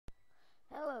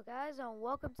Hello guys and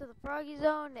welcome to the Froggy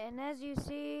Zone, and as you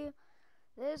see,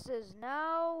 this is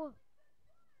now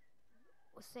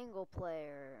a single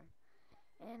player.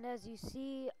 And as you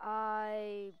see,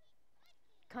 I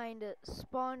kinda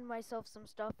spawned myself some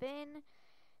stuff in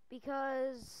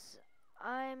because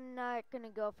I'm not gonna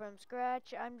go from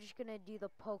scratch. I'm just gonna do the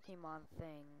Pokemon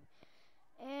thing.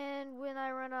 And when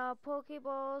I run out of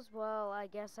Pokeballs, well, I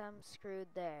guess I'm screwed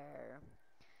there.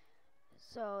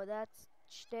 So that's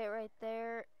it right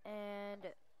there. And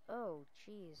oh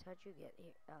jeez, how'd you get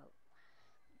here?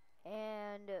 Oh,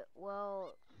 and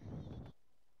well,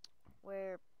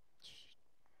 where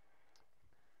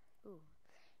ooh,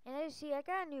 and as you see, I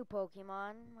got a new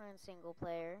Pokemon. We're in single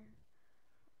player.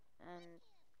 And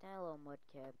hello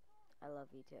Mudkip, I love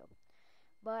you too.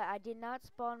 But I did not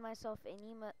spawn myself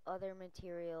any other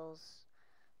materials,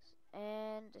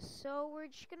 and so we're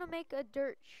just gonna make a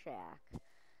dirt shack,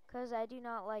 cause I do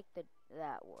not like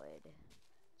that wood.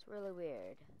 It's really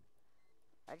weird.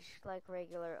 I just like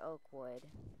regular oak wood.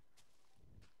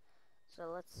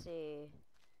 So let's see.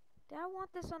 Do I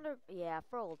want this under? Yeah,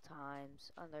 for old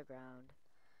times, underground.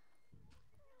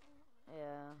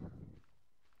 Yeah,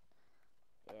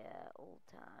 yeah, old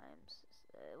times.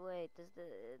 Wait,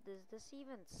 does this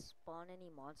even spawn any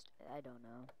monster? I don't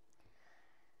know.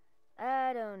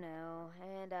 I don't know,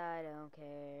 and I don't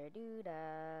care. Doo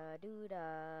da, doo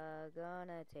da.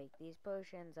 Gonna take these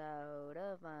potions out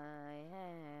of my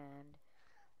hand.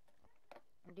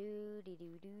 Doo dee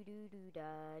doo doo doo doo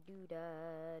da, doo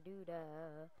da, doo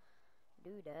da,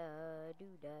 doo da,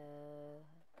 doo da.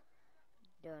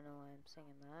 Don't know why I'm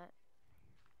singing that.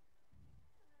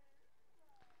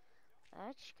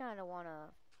 I just kind of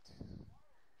wanna.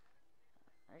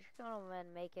 I just kind of want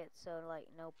to make it so like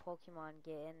no Pokemon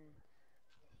get in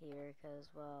here, cause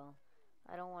well,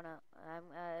 I don't wanna.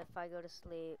 If I go to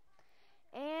sleep,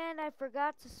 and I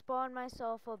forgot to spawn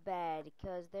myself a bed,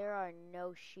 cause there are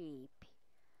no sheep.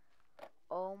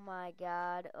 Oh my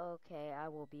God. Okay, I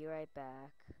will be right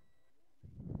back.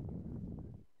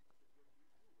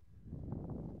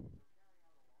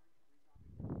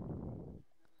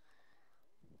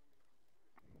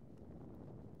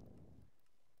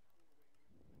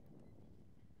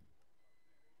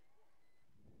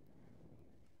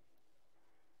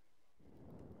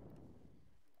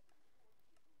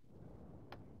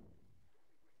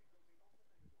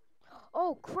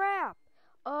 Oh crap!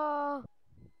 Uh.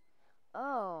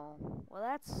 Oh. Well,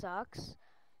 that sucks.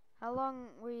 How long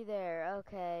were you there?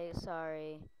 Okay,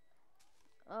 sorry.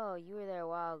 Oh, you were there a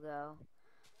while ago.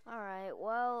 Alright,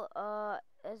 well,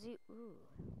 as you... Ooh.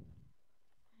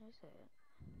 Where is it?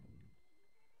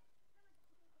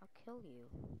 I'll kill you.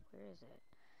 Where is it?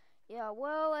 Yeah,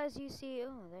 well, as you see...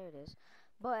 Oh, there it is.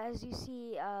 But as you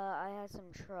see, I had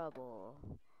some trouble.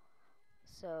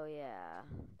 So, yeah,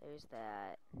 there's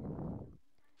that.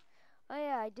 Oh,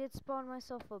 yeah, I did spawn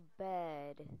myself a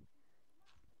bed.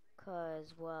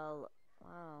 Cause, well,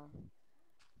 wow.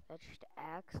 That just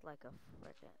acts like a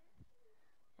frickin'...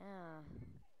 Yeah.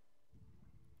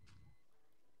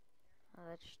 Oh,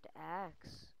 that just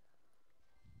acts.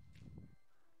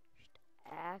 Just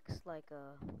acts like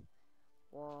a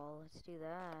wall. Let's do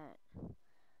that.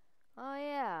 Oh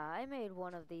yeah, I made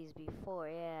one of these before.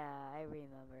 Yeah, I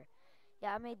remember.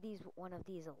 Yeah, I made one of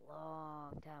these a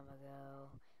long time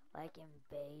ago, like in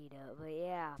beta. But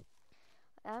yeah,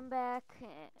 I'm back.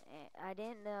 I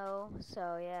didn't know,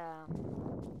 so yeah.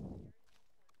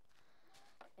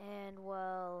 And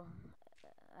well,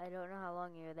 I don't know how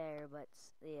long you're there, but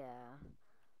yeah.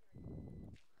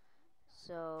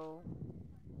 So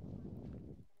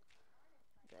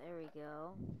there we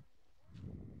go.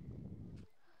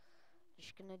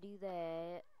 Just gonna do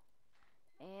that.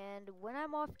 And when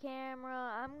I'm off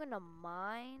camera, I'm gonna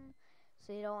mine,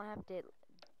 so you don't have to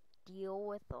deal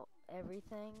with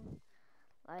everything.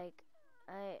 Like,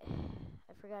 I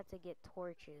I forgot to get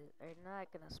torches. I'm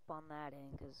not gonna spawn that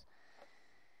in, because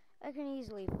I can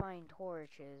easily find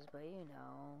torches, but you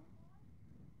know.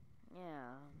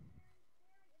 Yeah.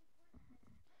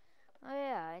 Oh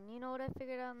yeah, and you know what I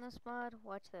figured out in this mod?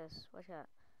 Watch this. Watch out.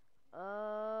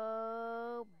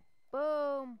 Oh,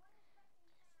 boom!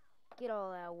 Get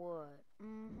all that wood.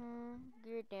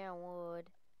 Get down wood.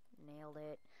 Nailed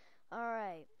it.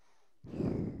 Alright.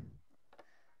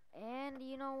 And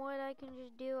you know what I can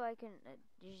just do? I can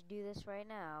just do this right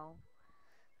now.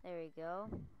 There we go.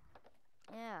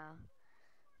 Yeah.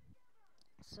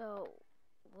 So,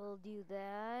 we'll do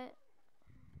that.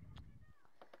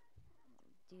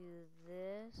 Do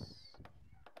this.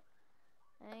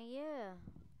 And yeah.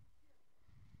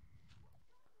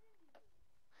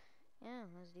 Yeah,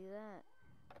 let's do that.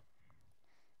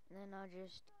 And then I'll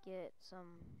just get some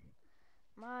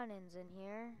Monins in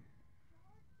here.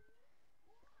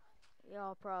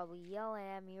 Y'all probably yelling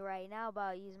at me right now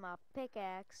about using my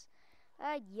pickaxe.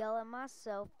 I'd yell at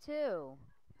myself too.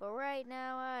 But right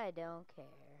now, I don't care.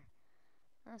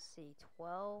 Let's see,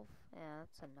 12? Yeah,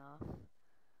 that's enough.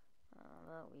 How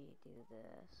about we do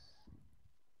this?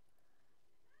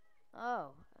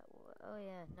 Oh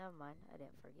yeah, never mind. I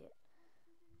didn't forget.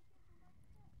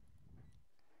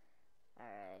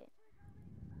 Alright.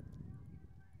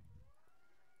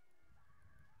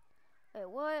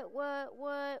 Wait, what?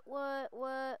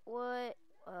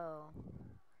 Oh.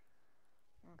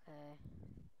 Okay.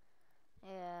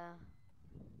 Yeah.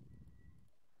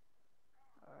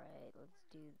 Alright, let's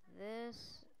do this.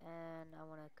 And I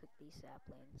want to cook these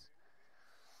saplings.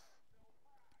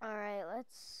 Alright,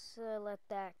 let's let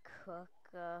that cook.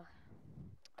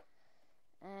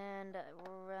 And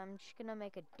I'm just gonna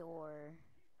make a door.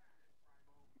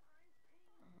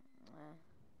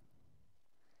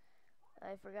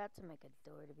 I forgot to make a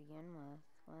door to begin with.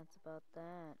 What's about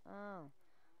that?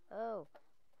 Oh,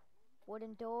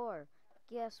 wooden door.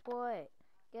 Guess what?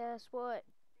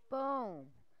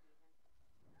 Boom.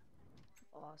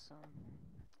 Awesome.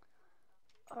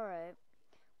 Alright.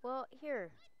 Well,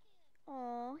 here.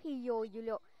 Oh, yo, you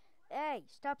little. Hey,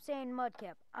 stop saying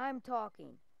Mudkip. I'm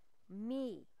talking.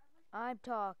 Me. I'm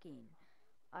talking.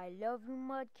 I love you,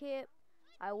 Mudkip.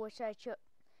 I wish I should.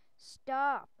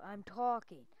 Stop. I'm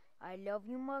talking. I love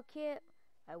you, Mudkip.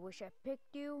 I wish I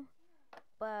picked you.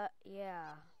 But,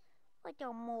 yeah. Like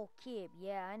a Mudkip.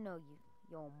 Yeah, I know you,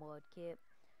 yo, Mudkip.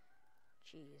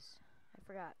 Jeez. I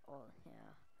forgot. Oh,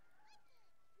 yeah.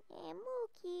 Yeah,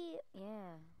 Mudkip.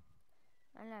 Yeah.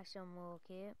 I like some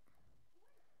Mudkip.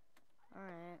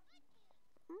 Alright.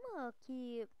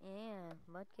 Mudkip. Yeah,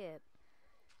 Mudkip.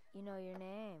 You know your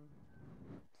name.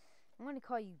 I'm gonna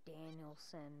call you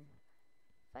Danielson.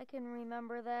 If I can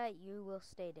remember that, you will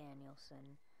stay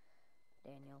Danielson.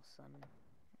 Danielson.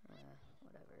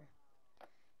 Whatever.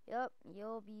 Yep,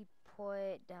 you'll be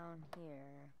put down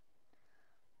here.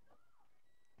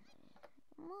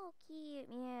 Mudkip.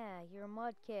 Yeah, you're a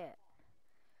Mudkip.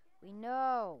 We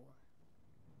know.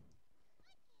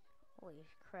 Holy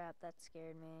crap, that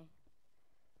scared me.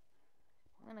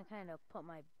 I'm gonna kind of put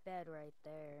my bed right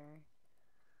there.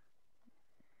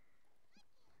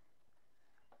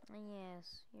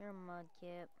 Yes, you're a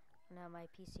Mudkip. Now my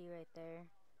PC right there.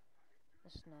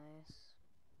 That's nice.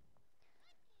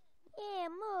 Yeah,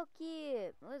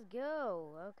 Mudkip. Let's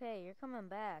go. Okay, you're coming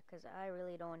back, because I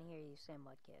really don't want to hear you say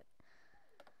Mudkip.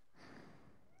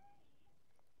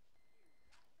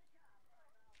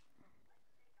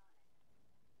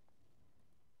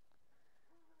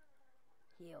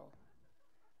 Heal.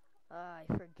 I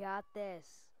forgot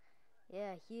this.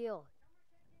 Yeah, heal.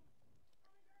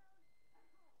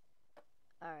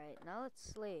 Alright, now let's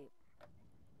sleep.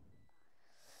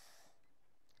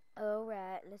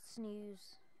 Alright, let's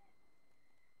snooze.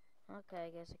 Okay, I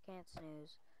guess I can't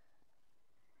snooze.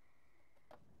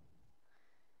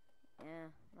 Yeah,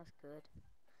 that's good.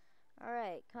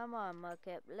 Alright, come on,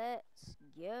 Mudkip. Let's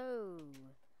go.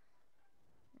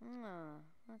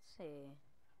 Let's see.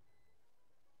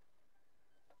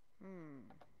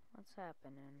 What's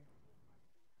happening?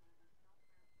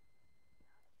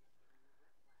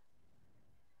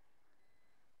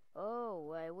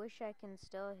 Oh, I wish I can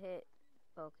still hit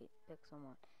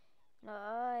pixelmon. No,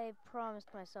 I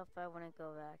promised myself I wouldn't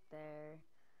go back there.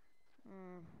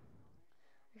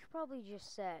 I should probably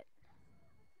just set.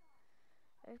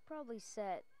 I should probably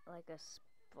set like a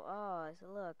oh,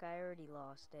 look, I already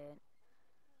lost it.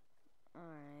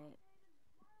 Alright.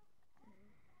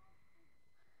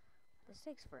 This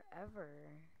takes forever.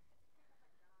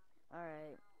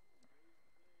 Alright.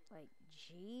 Like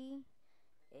G?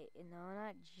 No,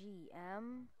 not G.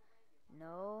 M?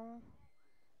 No.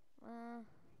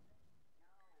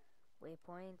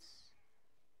 Waypoints.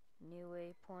 New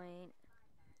waypoint.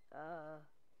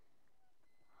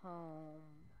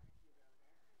 Home.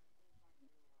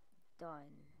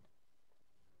 Done.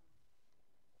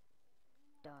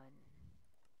 Done.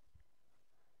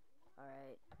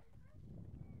 Alright.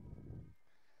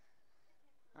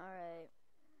 Alright.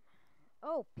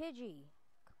 Oh, Pidgey.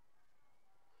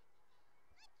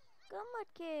 Come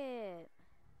Mudkip.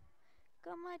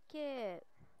 Come Mudkip.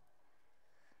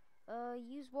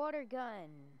 Use water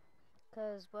gun.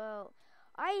 'Cause, well,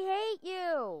 I hate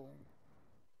you.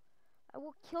 I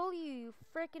will kill you, you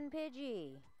frickin'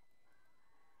 Pidgey.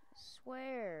 I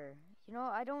swear. You know,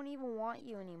 I don't even want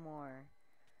you anymore.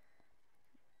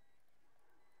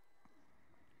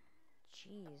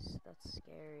 Jeez, that's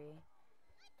scary.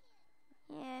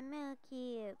 Yeah,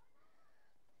 Mudkip.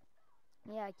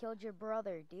 Yeah, I killed your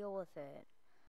brother. Deal with it.